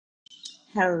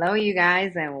Hello, you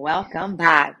guys, and welcome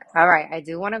back. All right, I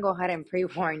do want to go ahead and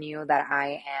pre-warn you that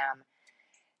I am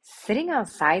sitting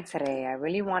outside today. I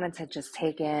really wanted to just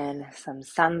take in some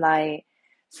sunlight,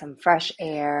 some fresh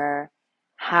air,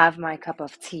 have my cup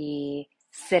of tea,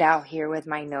 sit out here with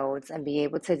my notes, and be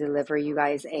able to deliver you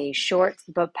guys a short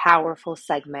but powerful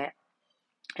segment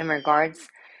in regards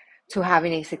to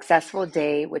having a successful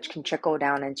day, which can trickle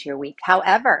down into your week.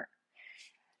 However,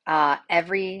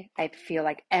 I feel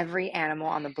like every animal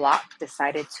on the block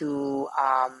decided to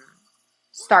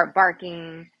start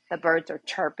barking. The birds are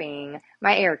chirping.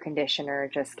 My air conditioner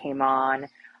just came on.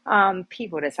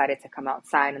 People decided to come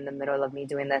outside in the middle of me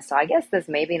doing this. So I guess this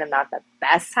may be not the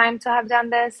best time to have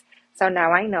done this. So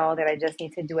now I know that I just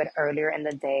need to do it earlier in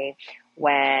the day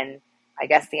when I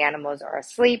guess the animals are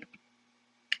asleep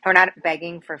or not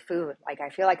begging for food. Like I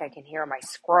feel like I can hear my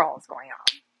squirrels going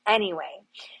off. Anyway,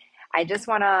 I just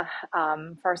want to,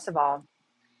 first of all,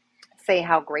 say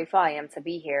how grateful I am to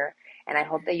be here. And I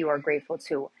hope that you are grateful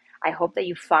too. I hope that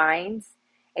you find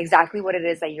exactly what it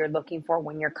is that you're looking for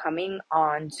when you're coming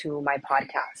on to my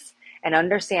podcast. And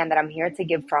understand that I'm here to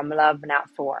give from love, not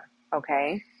for.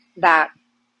 Okay? That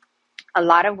a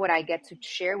lot of what I get to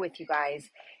share with you guys,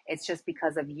 it's just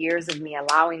because of years of me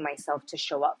allowing myself to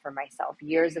show up for myself,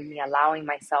 years of me allowing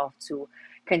myself to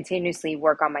continuously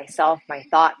work on myself, my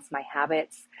thoughts, my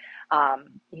habits,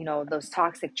 those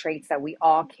toxic traits that we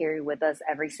all carry with us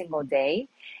every single day,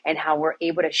 and how we're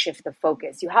able to shift the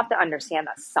focus. You have to understand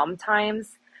that sometimes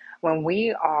when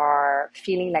we are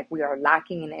feeling like we are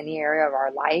lacking in any area of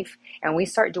our life and we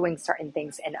start doing certain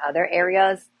things in other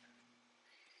areas,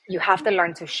 you have to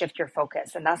learn to shift your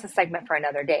focus, and that's a segment for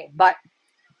another day. But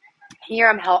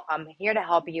I'm here to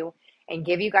help you and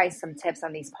give you guys some tips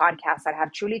on these podcasts that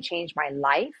have truly changed my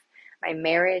life, my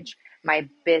marriage, my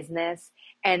business,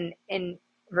 and in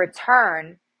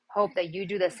return, hope that you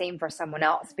do the same for someone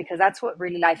else, because that's what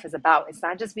really life is about. It's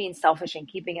not just being selfish and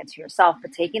keeping it to yourself,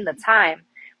 but taking the time,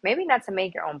 maybe not to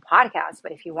make your own podcast,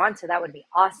 but if you want to, that would be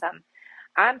awesome.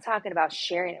 I'm talking about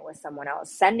sharing it with someone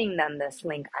else, sending them this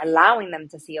link, allowing them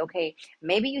to see, okay,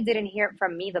 maybe you didn't hear it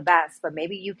from me the best, but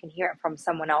maybe you can hear it from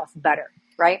someone else better,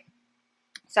 right?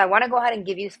 So I want to go ahead and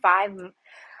give you 5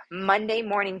 Monday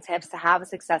morning tips to have a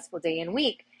successful day and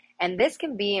week. And this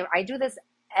can be, I do this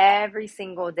every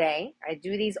single day. I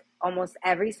do these almost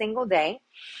every single day.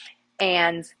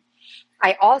 And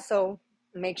I also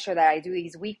make sure that I do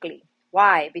these weekly.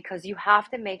 Why? Because you have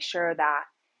to make sure that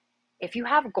if you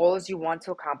have goals you want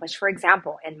to accomplish, for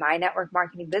example, in my network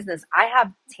marketing business, I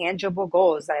have tangible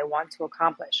goals that I want to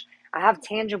accomplish. I have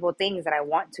tangible things that I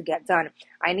want to get done.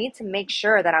 I need to make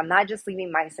sure that I'm not just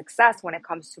leaving my success when it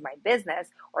comes to my business,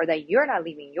 or that you're not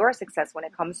leaving your success when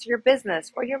it comes to your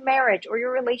business or your marriage or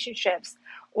your relationships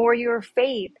or your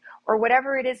faith or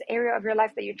whatever it is area of your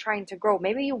life that you're trying to grow.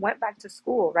 Maybe you went back to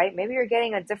school, right? Maybe you're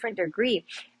getting a different degree.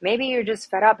 Maybe you're just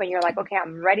fed up and you're like, okay,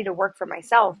 I'm ready to work for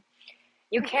myself.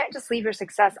 You can't just leave your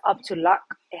success up to luck.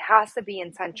 It has to be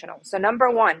intentional. So number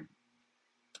one,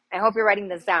 I hope you're writing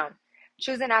this down.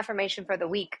 Choose an affirmation for the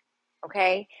week.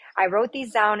 Okay. I wrote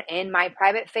these down in my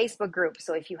private Facebook group.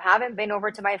 So if you haven't been over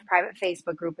to my private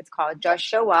Facebook group, it's called Just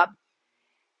Show Up.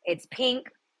 It's pink.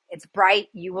 It's bright.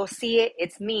 You will see it.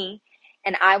 It's me.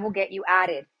 And I will get you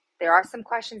added. There are some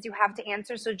questions you have to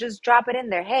answer. So just drop it in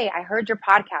there. Hey, I heard your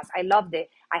podcast. I loved it.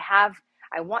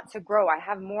 I want to grow. I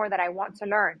have more that I want to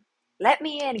learn. Let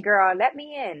me in, girl. Let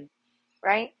me in.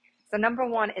 Right? So number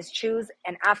one is choose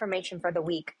an affirmation for the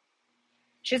week.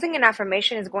 Choosing an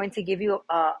affirmation is going to give you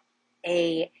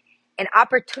a an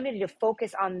opportunity to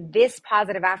focus on this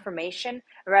positive affirmation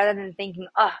rather than thinking,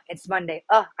 it's Monday.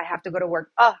 I have to go to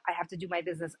work. I have to do my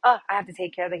business. I have to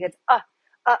take care of the kids.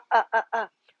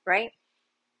 Right?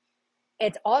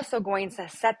 It's also going to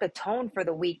set the tone for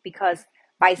the week, because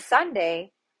by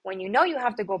Sunday, when you know you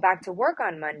have to go back to work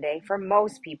on Monday, for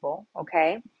most people,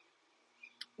 okay,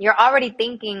 you're already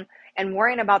thinking and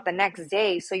worrying about the next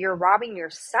day. So you're robbing your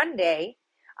Sunday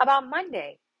about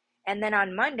Monday. And then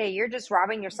on Monday, you're just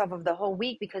robbing yourself of the whole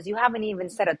week because you haven't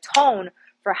even set a tone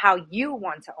for how you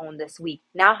want to own this week.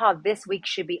 Now, how this week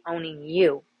should be owning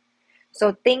you.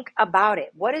 So think about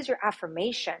it. What is your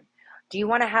affirmation? Do you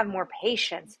want to have more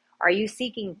patience? Are you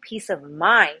seeking peace of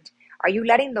mind? Are you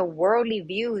letting the worldly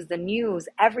views, the news,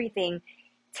 everything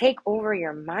take over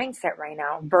your mindset right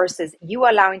now versus you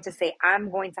allowing to say,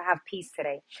 I'm going to have peace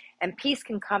today? And peace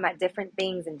can come at different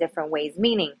things in different ways.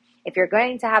 Meaning, if you're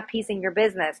going to have peace in your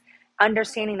business,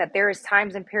 understanding that there is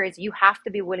times and periods you have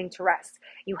to be willing to rest.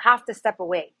 You have to step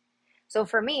away. So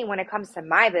for me, when it comes to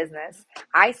my business,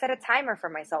 I set a timer for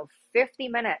myself, 50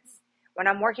 minutes, when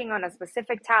I'm working on a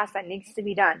specific task that needs to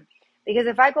be done. Because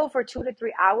if I go for 2 to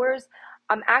 3 hours,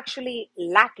 I'm actually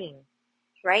lacking,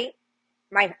 right?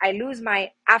 I lose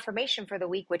my affirmation for the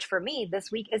week, which for me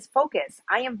this week is focus.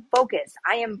 I am focused.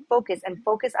 I am focused, and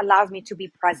focus allows me to be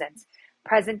present.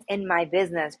 Present in my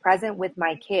business, present with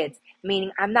my kids,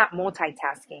 meaning I'm not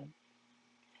multitasking,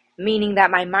 meaning that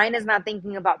my mind is not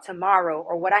thinking about tomorrow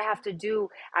or what I have to do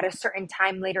at a certain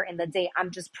time later in the day.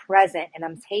 I'm just present and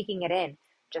I'm taking it in.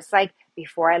 Just like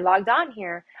before I logged on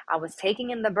here, I was taking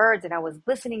in the birds and I was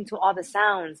listening to all the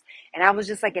sounds and I was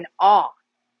just like in awe,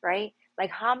 right?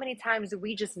 Like how many times do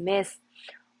we just miss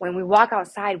when we walk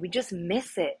outside? We just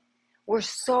miss it. We're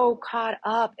so caught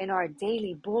up in our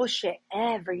daily bullshit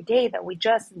every day that we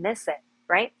just miss it,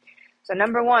 right? So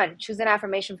number one, choose an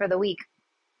affirmation for the week.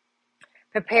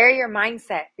 Prepare your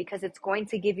mindset because it's going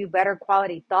to give you better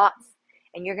quality thoughts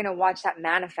and you're going to watch that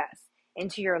manifest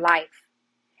into your life.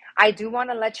 I do want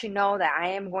to let you know that I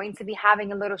am going to be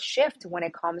having a little shift when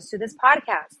it comes to this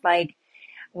podcast. Like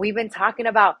we've been talking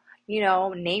about,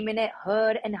 naming it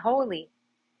Hood and Holy.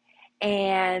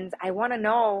 And I want to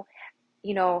know,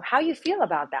 how you feel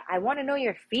about that. I want to know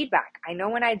your feedback. I know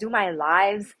when I do my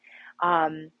lives,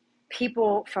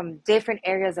 people from different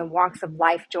areas and walks of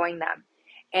life join them.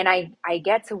 And I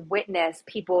get to witness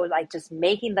people like just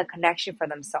making the connection for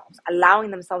themselves, allowing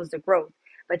themselves to grow.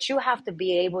 But you have to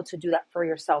be able to do that for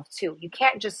yourself too. You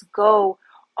can't just go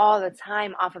all the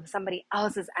time off of somebody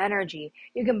else's energy.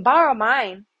 You can borrow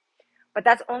mine, but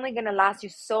that's only going to last you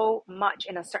so much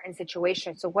in a certain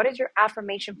situation. So what is your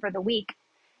affirmation for the week?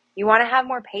 You want to have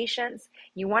more patience?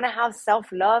 You want to have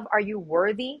self-love? Are you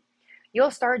worthy?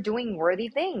 You'll start doing worthy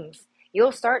things.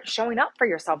 You'll start showing up for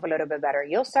yourself a little bit better.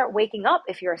 You'll start waking up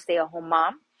if you're a stay-at-home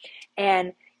mom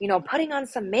and, putting on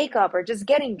some makeup or just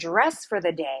getting dressed for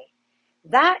the day.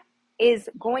 That is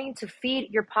going to feed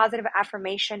your positive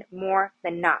affirmation more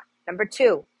than not. Number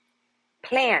two,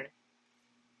 plan.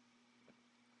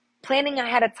 Planning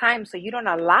ahead of time so you don't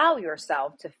allow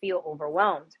yourself to feel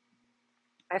overwhelmed.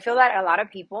 I feel that a lot of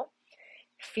people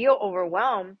feel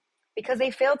overwhelmed because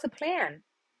they fail to plan.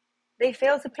 They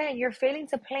fail to plan. You're failing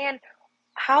to plan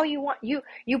how you want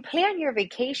you plan your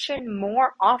vacation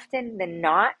more often than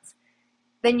not.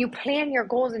 Then you plan your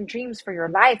goals and dreams for your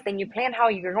life. Then you plan how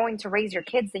you're going to raise your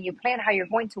kids. Then you plan how you're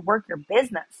going to work your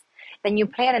business. Then you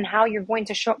plan on how you're going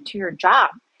to show up to your job.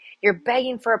 You're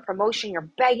begging for a promotion. You're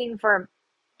begging for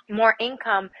more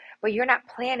income, but you're not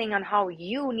planning on how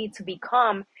you need to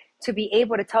become to be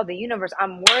able to tell the universe,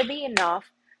 I'm worthy enough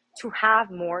to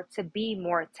have more, to be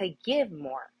more, to give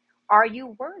more. Are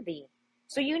you worthy?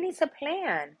 So you need to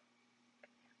plan.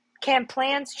 Can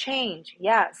plans change?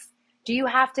 Yes. Do you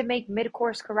have to make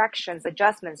mid-course corrections,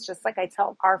 adjustments, just like I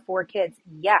tell our 4 kids?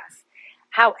 Yes.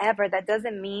 However, that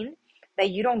doesn't mean that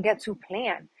you don't get to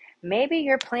plan. Maybe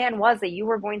your plan was that you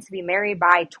were going to be married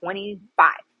by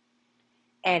 25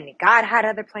 and God had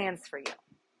other plans for you.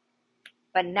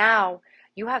 But now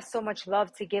you have so much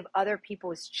love to give other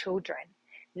people's children.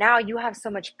 Now you have so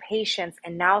much patience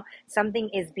and now something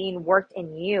is being worked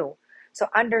in you. So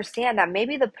understand that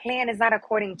maybe the plan is not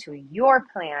according to your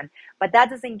plan, but that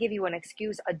doesn't give you an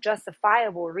excuse, a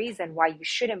justifiable reason why you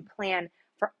shouldn't plan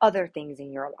for other things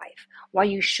in your life, why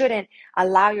you shouldn't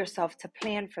allow yourself to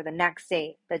plan for the next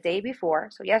day, the day before.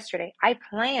 So yesterday, I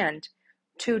planned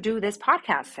to do this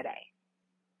podcast today,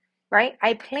 right?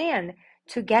 I planned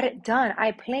to get it done.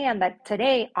 I planned that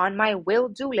today on my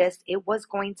will-do list, it was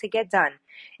going to get done.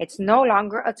 It's no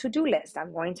longer a to-do list.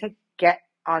 I'm going to get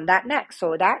on that next.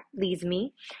 So that leads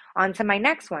me on to my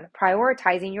next one,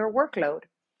 prioritizing your workload.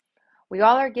 We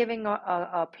all are giving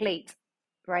a plate,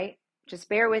 right? Just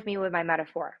bear with me with my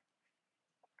metaphor.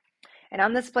 And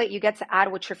on this plate, you get to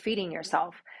add what you're feeding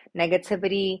yourself.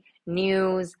 Negativity,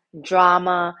 news,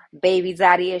 drama, baby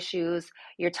daddy issues.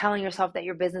 You're telling yourself that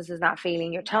your business is not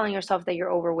failing. You're telling yourself that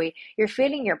you're overweight. You're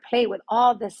filling your plate with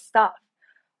all this stuff.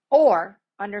 Or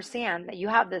understand that you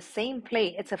have the same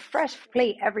plate. It's a fresh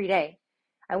plate every day.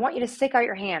 I want you to stick out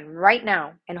your hand right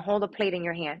now and hold a plate in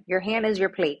your hand. Your hand is your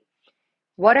plate.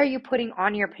 What are you putting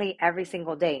on your plate every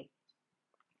single day?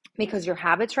 Because your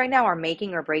habits right now are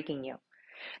making or breaking you.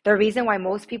 The reason why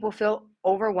most people feel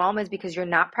overwhelmed is because you're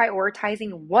not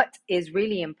prioritizing what is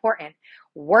really important.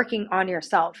 Working on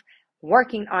yourself,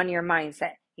 working on your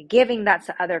mindset, giving that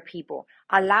to other people,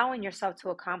 allowing yourself to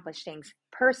accomplish things,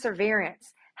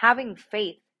 perseverance, having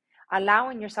faith,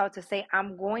 allowing yourself to say,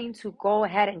 I'm going to go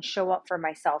ahead and show up for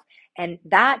myself. And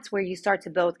that's where you start to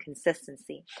build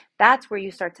consistency. That's where you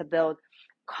start to build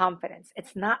confidence.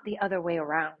 It's not the other way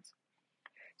around.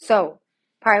 So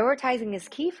prioritizing is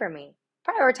key for me.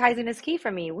 Prioritizing is key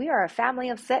for me. We are a family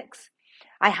of 6.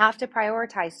 I have to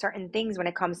prioritize certain things when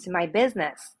it comes to my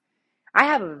business. I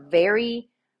have a very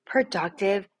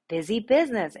productive busy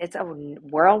business. It's a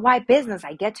worldwide business.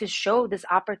 I get to show this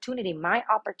opportunity, my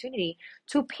opportunity,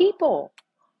 to people.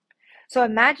 So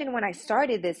imagine when I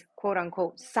started this quote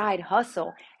unquote side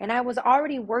hustle and I was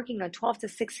already working a 12 to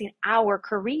 16-hour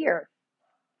career.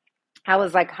 I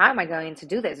was like, how am I going to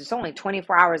do this? It's only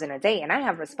 24 hours in a day and I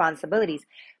have responsibilities.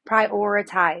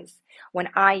 Prioritize. When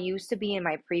I used to be in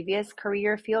my previous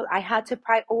career field, I had to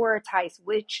prioritize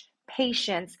which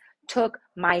patients took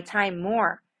my time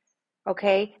more.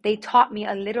 Okay, they taught me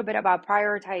a little bit about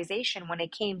prioritization when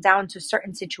it came down to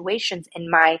certain situations in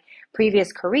my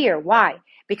previous career. Why?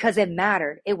 Because it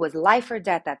mattered. It was life or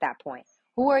death at that point.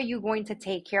 Who are you going to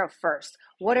take care of first?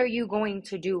 What are you going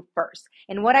to do first?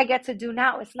 And what I get to do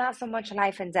now, it's not so much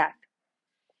life and death.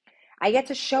 I get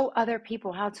to show other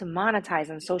people how to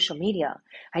monetize on social media.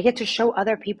 I get to show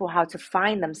other people how to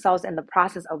find themselves in the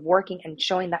process of working and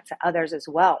showing that to others as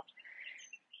well.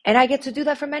 And I get to do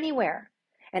that from anywhere.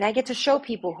 And I get to show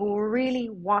people who really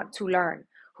want to learn,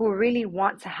 who really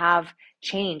want to have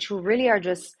change, who really are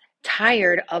just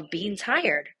tired of being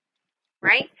tired,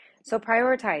 right? So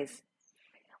prioritize.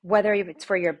 Whether it's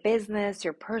for your business,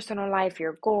 your personal life,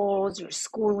 your goals, your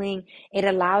schooling, it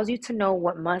allows you to know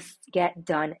what must get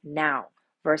done now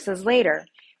versus later.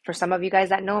 For some of you guys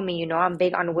that know me, you know I'm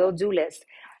big on will-do list,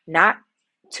 not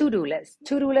to-do list.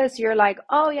 To-do list, you're like,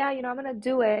 oh yeah, I'm gonna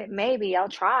do it. Maybe I'll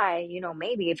try,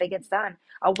 maybe if it gets done.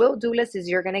 A will-do list is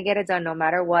you're gonna get it done no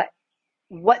matter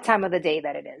what time of the day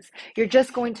that it is. You're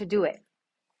just going to do it.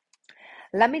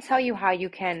 Let me tell you how you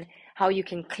can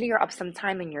clear up some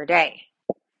time in your day.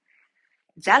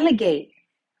 Delegate.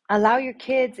 Allow your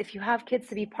kids, if you have kids,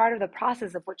 to be part of the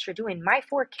process of what you're doing. My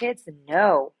 4 kids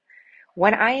know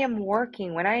when I am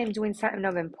working, when I am doing something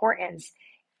of importance,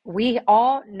 we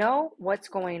all know what's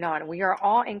going on. We are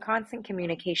all in constant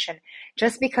communication.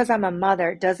 Just because I'm a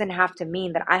mother doesn't have to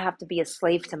mean that I have to be a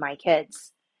slave to my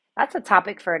kids. That's a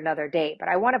topic for another day, but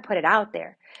I want to put it out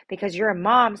there because you're a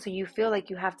mom, so you feel like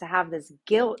you have to have this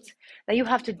guilt that you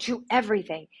have to do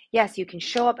everything. Yes, you can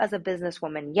show up as a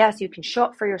businesswoman. Yes, you can show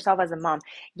up for yourself as a mom.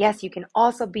 Yes, you can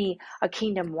also be a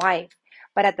kingdom wife.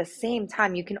 But at the same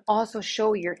time, you can also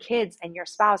show your kids and your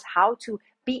spouse how to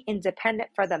be independent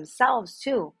for themselves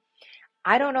too.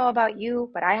 I don't know about you,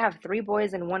 but I have 3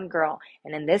 boys and 1 girl.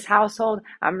 And in this household,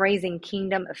 I'm raising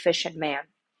kingdom efficient man.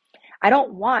 I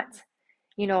don't want,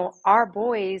 our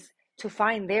boys to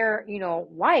find their,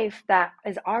 wife that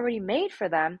is already made for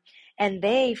them and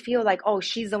they feel like, oh,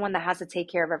 she's the one that has to take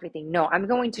care of everything. No, I'm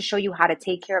going to show you how to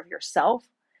take care of yourself.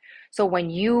 So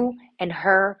when you and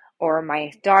her or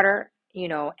my daughter,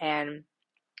 and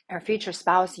our future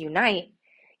spouse unite,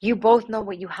 you both know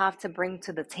what you have to bring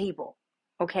to the table.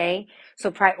 Okay?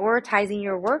 So prioritizing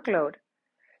your workload.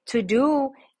 To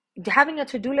do Having a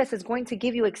to-do list is going to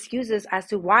give you excuses as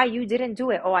to why you didn't do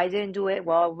it. Oh, I didn't do it.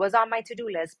 Well, it was on my to-do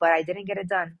list, but I didn't get it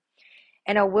done.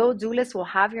 And a will-do list will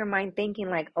have your mind thinking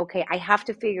like, okay, I have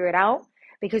to figure it out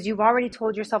because you've already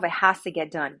told yourself it has to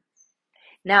get done.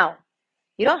 Now,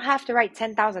 you don't have to write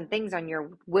 10,000 things on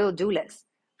your will-do list.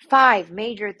 5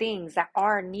 major things that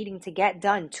are needing to get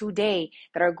done today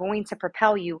that are going to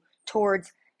propel you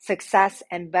towards success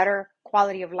and better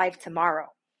quality of life tomorrow.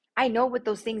 I know what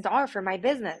those things are for my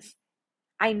business.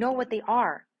 I know what they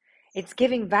are. It's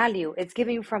giving value. It's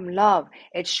giving from love.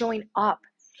 It's showing up.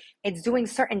 It's doing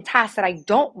certain tasks that I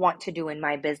don't want to do in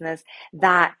my business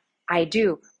that I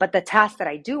do. But the tasks that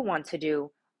I do want to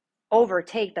do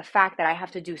overtake the fact that I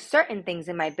have to do certain things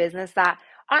in my business that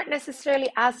aren't necessarily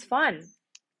as fun,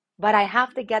 but I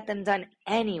have to get them done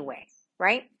anyway,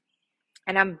 right?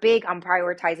 And I'm big on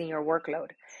prioritizing your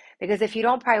workload because if you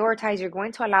don't prioritize, you're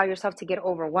going to allow yourself to get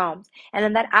overwhelmed. And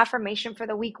then that affirmation for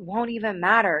the week won't even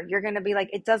matter. You're going to be like,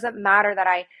 it doesn't matter that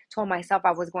I told myself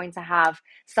I was going to have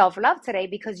self-love today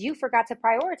because you forgot to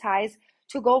prioritize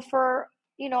to go for,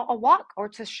 a walk or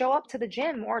to show up to the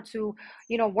gym or to,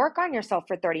 work on yourself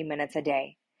for 30 minutes a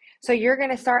day. So you're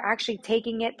going to start actually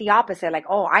taking it the opposite. Like,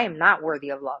 oh, I am not worthy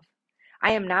of love.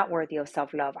 I am not worthy of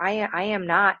self-love. I am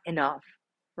not enough,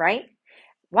 right?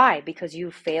 Why? Because you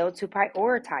failed to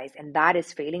prioritize, and that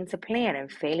is failing to plan. And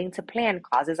failing to plan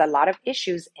causes a lot of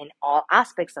issues in all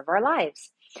aspects of our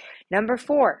lives. Number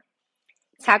 4,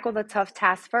 tackle the tough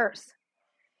tasks first.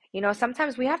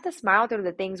 Sometimes we have to smile through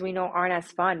the things we know aren't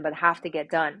as fun, but have to get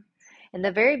done. In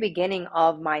the very beginning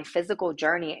of my physical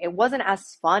journey, it wasn't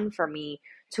as fun for me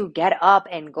to get up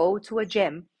and go to a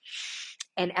gym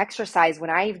and exercise when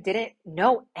I didn't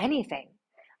know anything.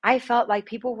 I felt like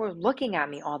people were looking at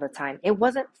me all the time. It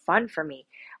wasn't fun for me.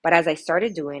 But as I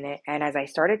started doing it and as I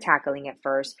started tackling it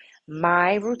first,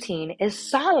 my routine is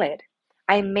solid.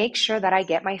 I make sure that I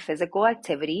get my physical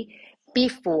activity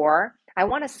before I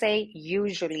want to say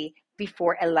usually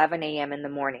before 11 a.m. in the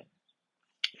morning.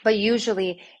 But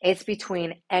usually it's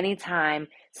between any time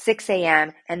 6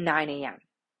 a.m. and 9 a.m.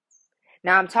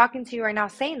 Now I'm talking to you right now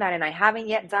saying that, and I haven't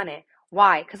yet done it.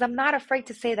 Why? Because I'm not afraid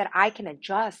to say that I can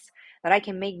adjust, that I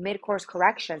can make mid-course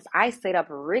corrections. I stayed up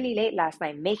really late last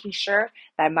night making sure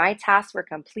that my tasks were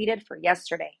completed for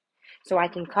yesterday. So I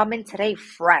can come in today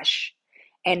fresh.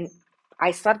 And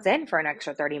I slept in for an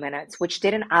extra 30 minutes, which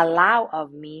didn't allow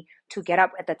of me to get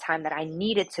up at the time that I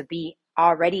needed to be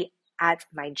already at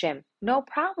my gym. No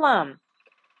problem.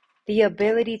 The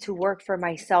ability to work for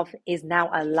myself is now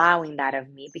allowing that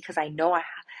of me because I know I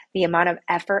have the amount of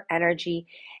effort, energy,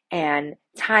 and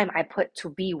time I put to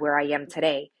be where I am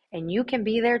today. And you can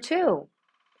be there too.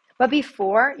 But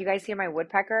before, you guys hear my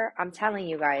woodpecker? I'm telling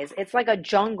you guys, it's like a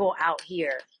jungle out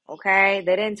here. Okay?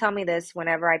 They didn't tell me this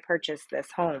whenever I purchased this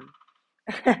home.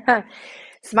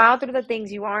 Smile through the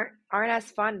things you aren't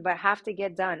as fun but have to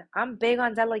get done. I'm big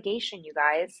on delegation, you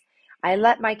guys. I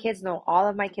let my kids know all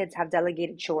of my kids have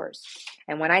delegated chores.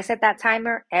 And when I set that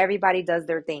timer, everybody does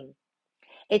their thing.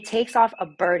 It takes off a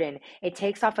burden. It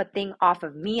takes off a thing off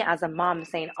of me as a mom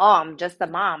saying, oh, I'm just a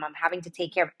mom. I'm having to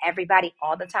take care of everybody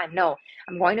all the time. No,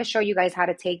 I'm going to show you guys how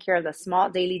to take care of the small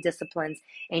daily disciplines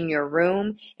in your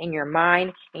room, in your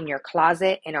mind, in your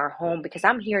closet, in our home, because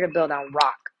I'm here to build on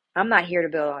rock. I'm not here to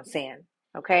build on sand.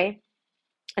 Okay?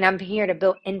 And I'm here to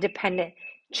build independent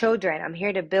children. I'm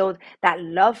here to build that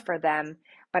love for them.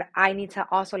 But I need to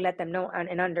also let them know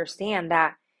and understand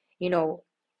that, you know,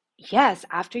 yes,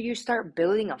 after you start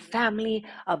building a family,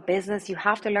 a business, you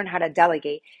have to learn how to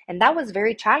delegate. And that was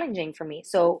very challenging for me.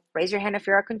 So raise your hand if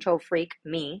you're a control freak,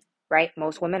 me, right?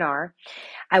 Most women are.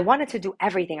 I wanted to do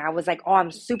everything. I was like, oh,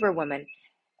 I'm superwoman.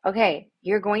 Okay,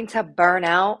 you're going to burn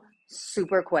out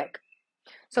super quick.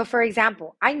 So for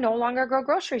example, I no longer go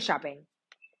grocery shopping.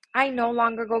 I no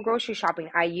longer go grocery shopping.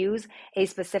 I use a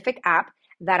specific app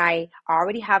that I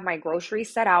already have my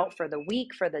groceries set out for the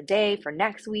week, for the day, for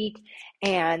next week,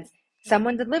 and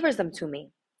someone delivers them to me.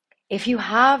 If you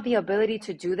have the ability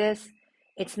to do this,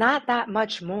 it's not that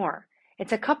much more.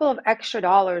 It's a couple of extra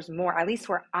dollars more, at least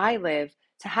where I live,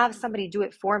 to have somebody do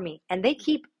it for me. And they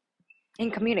keep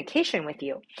in communication with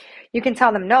you. You can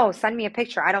tell them, no, send me a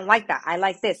picture. I don't like that. I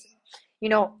like this.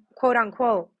 Quote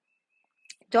unquote,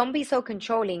 don't be so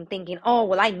controlling thinking, oh,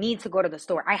 well, I need to go to the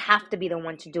store. I have to be the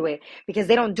one to do it because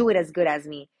they don't do it as good as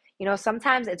me.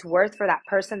 Sometimes it's worth for that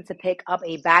person to pick up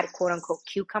a bad quote unquote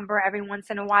cucumber every once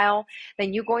in a while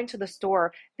than you going to the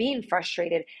store, being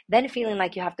frustrated, then feeling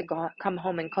like you have to come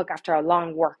home and cook after a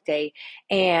long work day,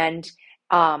 and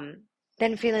um,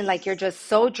 then feeling like you're just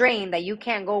so drained that you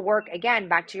can't go work again.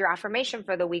 Back to your affirmation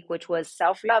for the week, which was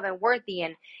self-love and worthy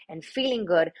and feeling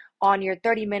good on your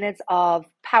 30 minutes of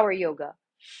power yoga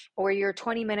or your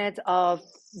 20 minutes of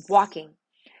walking.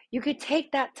 You could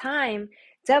take that time,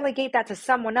 delegate that to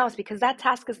someone else because that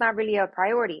task is not really a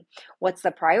priority. What's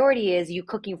the priority is you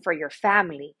cooking for your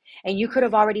family. And you could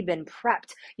have already been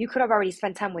prepped. You could have already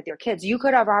spent time with your kids. You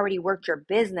could have already worked your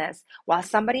business while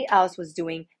somebody else was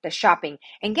doing the shopping.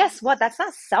 And guess what? That's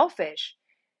not selfish.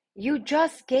 You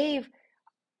just gave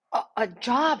a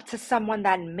job to someone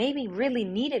that maybe really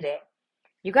needed it.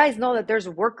 You guys know that there's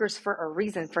workers for a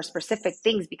reason, for specific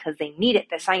things, because they need it.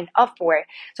 They signed up for it.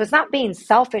 So it's not being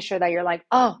selfish or that you're like,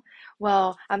 oh,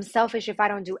 well, I'm selfish if I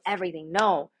don't do everything.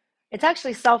 No, it's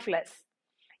actually selfless.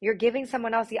 You're giving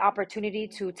someone else the opportunity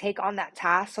to take on that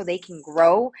task so they can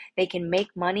grow, they can make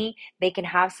money, they can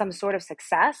have some sort of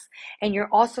success. And you're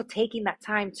also taking that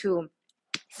time to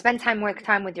spend time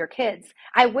with your kids.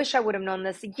 I wish I would have known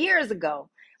this years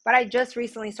ago, but I just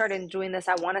recently started doing this,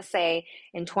 I want to say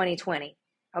in 2020.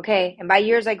 Okay. And by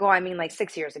years ago, I mean like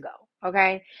 6 years ago.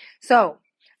 Okay. So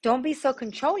don't be so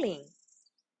controlling.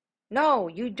 No,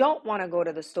 you don't want to go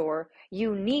to the store.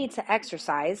 You need to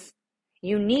exercise.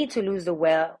 You need to lose the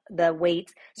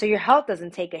weight so your health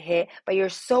doesn't take a hit, but you're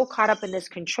so caught up in this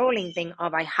controlling thing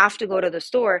of I have to go to the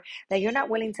store that you're not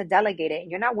willing to delegate it.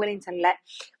 You're not willing to let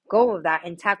go of that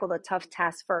and tackle the tough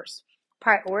task first.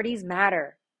 Priorities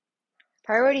matter.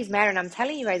 Priorities matter. And I'm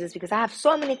telling you guys this because I have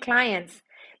so many clients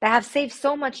that have saved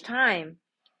so much time.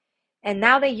 And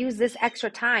now they use this extra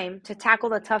time to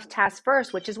tackle the tough task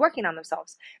first, which is working on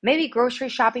themselves. Maybe grocery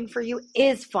shopping for you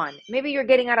is fun. Maybe you're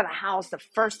getting out of the house the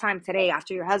first time today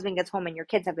after your husband gets home and your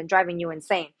kids have been driving you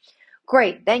insane.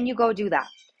 Great, then you go do that.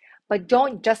 But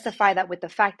don't justify that with the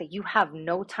fact that you have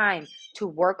no time to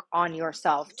work on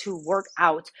yourself, to work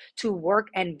out, to work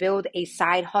and build a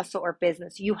side hustle or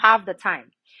business. You have the time.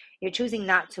 You're choosing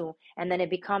not to, and then it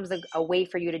becomes a way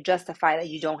for you to justify that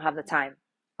you don't have the time.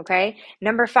 Okay?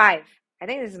 Number 5. I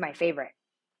think this is my favorite.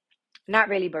 Not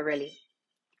really, but really.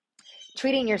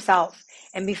 treating yourself.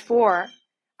 And before,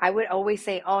 I would always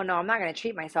say, oh no, I'm not going to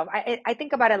treat myself. I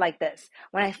think about it like this.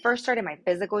 When I first started my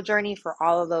physical journey, for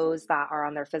all of those that are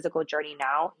on their physical journey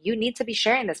now, you need to be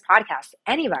sharing this podcast to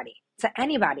anybody, to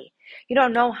anybody. You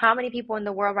don't know how many people in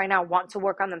the world right now want to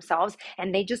work on themselves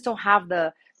and they just don't have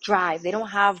the drive. They don't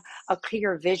have a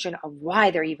clear vision of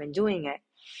why they're even doing it.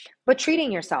 But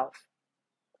treating yourself,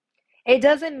 it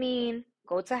doesn't mean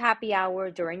go to happy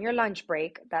hour during your lunch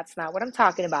break. That's not what I'm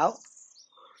talking about.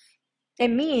 It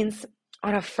means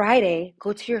on a Friday,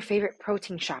 go to your favorite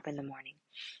protein shop in the morning.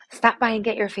 Stop by and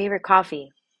get your favorite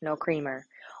coffee, no creamer.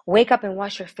 Wake up and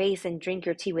wash your face and drink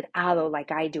your tea with aloe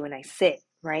like I do and I sit,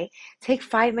 right? Take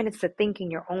 5 minutes to think in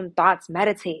your own thoughts,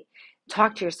 meditate,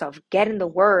 talk to yourself, get in the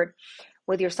word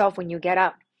with yourself when you get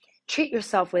up. Treat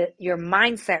yourself with your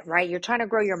mindset, right? You're trying to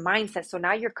grow your mindset. So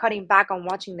now you're cutting back on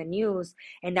watching the news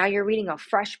and now you're reading a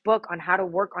fresh book on how to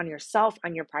work on yourself,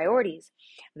 on your priorities.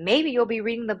 Maybe you'll be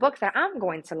reading the book that I'm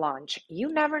going to launch.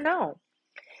 You never know.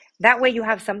 That way you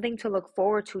have something to look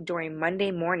forward to during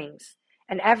Monday mornings.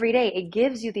 And every day it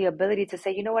gives you the ability to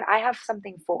say, you know what, I have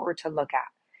something forward to look at.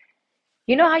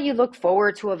 You know how you look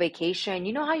forward to a vacation?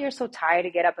 You know how you're so tired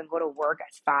to get up and go to work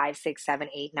at 5, 6, 7,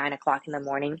 8, 9 o'clock in the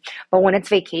morning? But when it's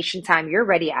vacation time, you're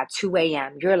ready at 2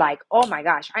 a.m. You're like, oh my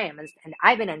gosh, and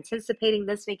I've been anticipating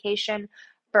this vacation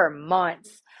for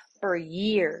months, for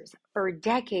years, for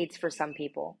decades for some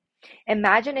people.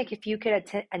 Imagine if you could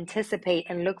anticipate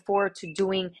and look forward to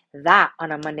doing that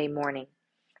on a Monday morning.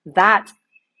 That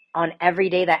on every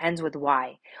day that ends with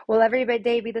Y. Will every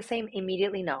day be the same?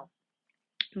 Immediately, no.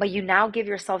 But you now give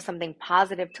yourself something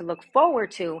positive to look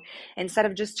forward to instead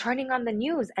of just turning on the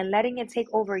news and letting it take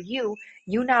over you.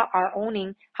 You now are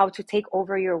owning how to take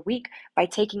over your week by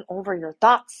taking over your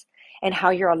thoughts and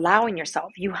how you're allowing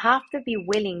yourself. You have to be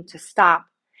willing to stop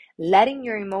letting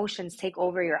your emotions take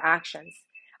over your actions.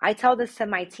 I tell this to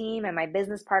my team and my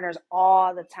business partners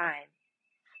all the time.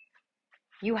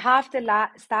 You have to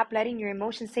stop letting your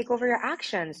emotions take over your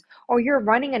actions, or you're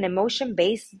running an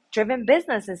emotion-based driven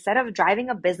business instead of driving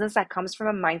a business that comes from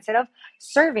a mindset of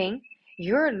serving.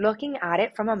 You're looking at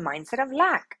it from a mindset of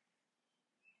lack.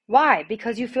 Why?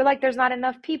 Because you feel like there's not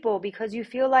enough people, because you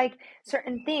feel like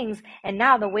certain things, and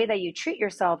now the way that you treat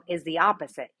yourself is the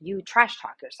opposite. You trash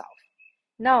talk yourself.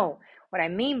 No, what I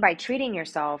mean by treating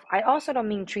yourself, I also don't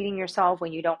mean treating yourself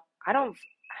when you don't, I don't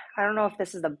I don't know if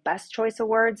this is the best choice of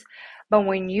words, but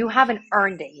when you haven't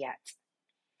earned it yet.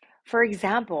 For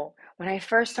example, when I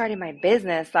first started my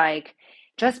business, like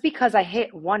just because I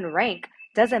hit one rank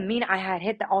doesn't mean I had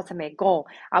hit the ultimate goal.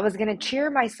 I was going to cheer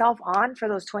myself on for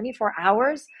those 24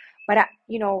 hours, but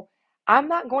I'm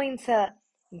not going to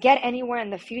get anywhere in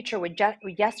the future with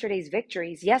yesterday's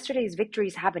victories. Yesterday's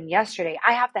victories happened yesterday.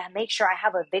 I have to make sure I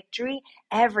have a victory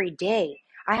every day.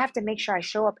 I have to make sure I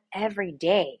show up every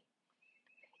day.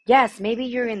 Yes, maybe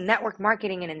you're in network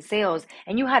marketing and in sales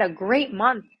and you had a great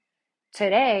month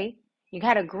today. You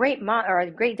had a great month or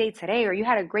a great day today, or you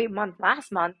had a great month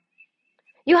last month.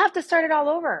 You have to start it all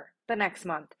over the next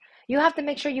month. You have to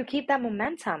make sure you keep that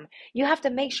momentum. You have to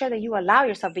make sure that you allow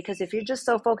yourself, because if you're just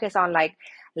so focused on like,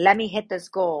 let me hit this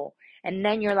goal, and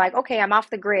then you're like, okay, I'm off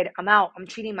the grid, I'm out, I'm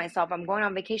treating myself, I'm going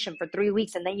on vacation for 3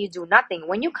 weeks, and then you do nothing.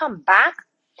 When you come back,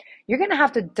 you're going to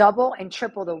have to double and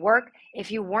triple the work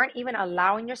if you weren't even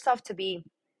allowing yourself to be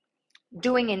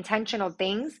doing intentional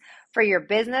things for your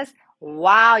business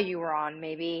while you were on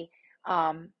maybe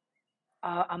um,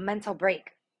 a mental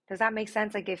break. Does that make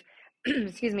sense? Like if,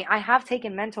 excuse me, I have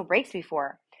taken mental breaks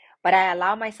before, but I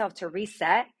allow myself to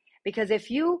reset, because if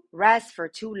you rest for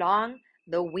too long,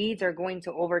 the weeds are going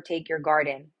to overtake your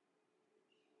garden.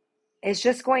 It's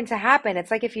just going to happen.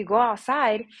 It's like if you go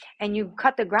outside and you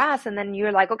cut the grass and then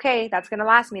you're like, okay, that's going to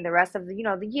last me the rest of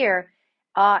the year.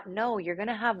 No, you're going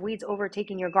to have weeds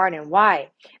overtaking your garden.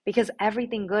 Why? Because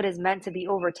everything good is meant to be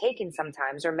overtaken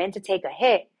sometimes, or meant to take a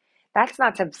hit. That's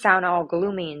not to sound all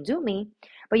gloomy and doomy,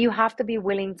 but you have to be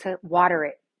willing to water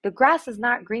it. The grass is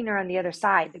not greener on the other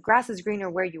side. The grass is greener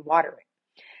where you water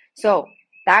it. So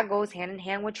that goes hand in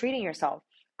hand with treating yourself.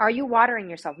 Are you watering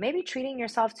yourself? Maybe treating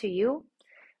yourself to you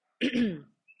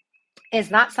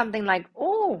is not something like,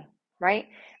 oh, right?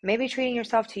 Maybe treating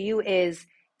yourself to you is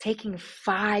taking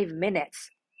 5 minutes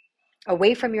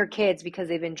away from your kids because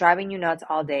they've been driving you nuts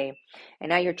all day. And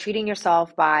now you're treating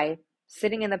yourself by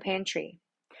sitting in the pantry.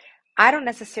 I don't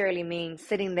necessarily mean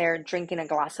sitting there drinking a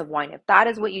glass of wine. If that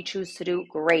is what you choose to do,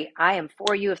 great. I am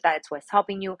for you if that's what's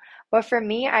helping you. But for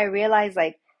me, I realize,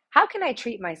 like, how can I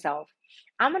treat myself?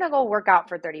 I'm going to go work out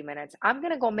for 30 minutes. I'm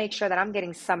going to go make sure that I'm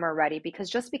getting summer ready, because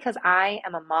just because I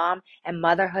am a mom and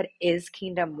motherhood is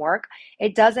kingdom work,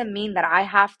 it doesn't mean that I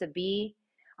have to be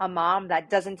a mom that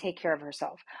doesn't take care of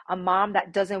herself, a mom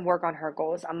that doesn't work on her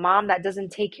goals, a mom that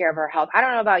doesn't take care of her health. I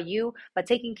don't know about you, but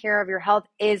taking care of your health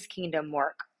is kingdom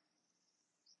work.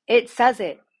 It says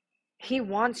it. He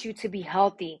wants you to be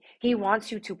healthy. He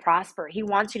wants you to prosper. He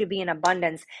wants you to be in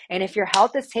abundance. And if your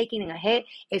health is taking a hit,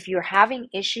 if you're having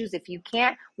issues, if you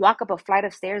can't walk up a flight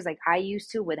of stairs like I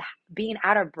used to with being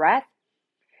out of breath,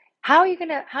 how are you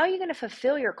gonna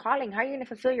fulfill your calling? How are you gonna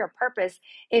fulfill your purpose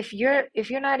if you're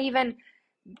not even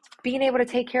being able to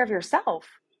take care of yourself?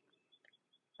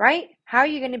 Right? How are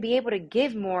you going to be able to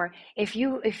give more if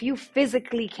you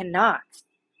physically cannot?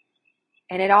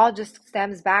 And it all just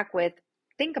stems back with,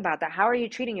 think about that. How are you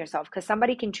treating yourself? Because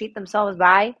somebody can treat themselves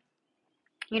by,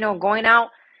 going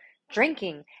out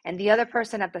drinking, and the other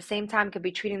person at the same time could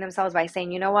be treating themselves by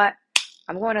saying, you know what,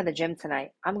 I'm going to the gym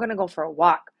tonight, I'm going to go for a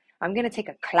walk, I'm going to take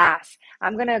a class,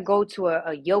 I'm going to go to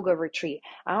a yoga retreat,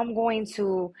 I'm going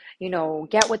to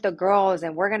get with the girls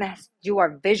and we're going to do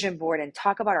our vision board and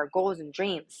talk about our goals and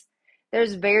dreams.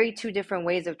 There's very two different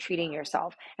ways of treating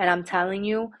yourself, and I'm telling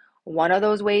you, one of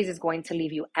those ways is going to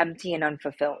leave you empty and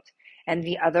unfulfilled, and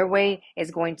the other way is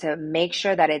going to make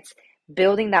sure that it's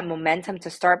building that momentum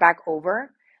to start back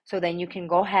over. So then you can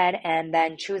go ahead and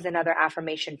then choose another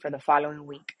affirmation for the following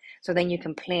week. So then you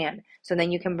can plan. So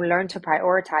then you can learn to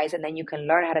prioritize, and then you can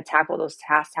learn how to tackle those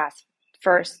tasks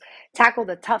first. Tackle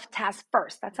the tough tasks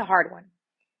first. That's a hard one.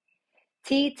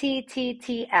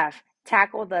 TTTTF.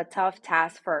 Tackle the tough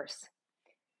tasks first.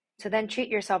 So then treat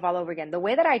yourself all over again. The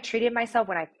way that I treated myself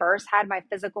when I first had my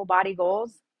physical body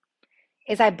goals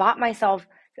is I bought myself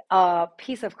a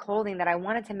piece of clothing that I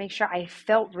wanted to make sure I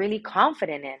felt really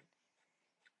confident in.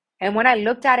 And when I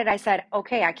looked at it, I said,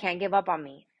 okay, I can't give up on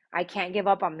me. I can't give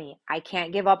up on me. I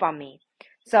can't give up on me.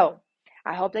 So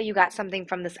I hope that you got something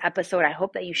from this episode. I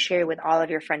hope that you share it with all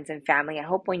of your friends and family. I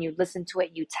hope when you listen to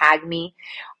it, you tag me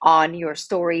on your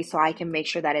story so I can make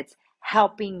sure that it's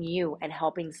helping you and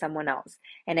helping someone else.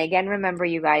 And again, remember,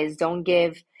 you guys, don't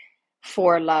give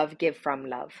for love, give from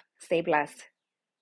love. Stay blessed.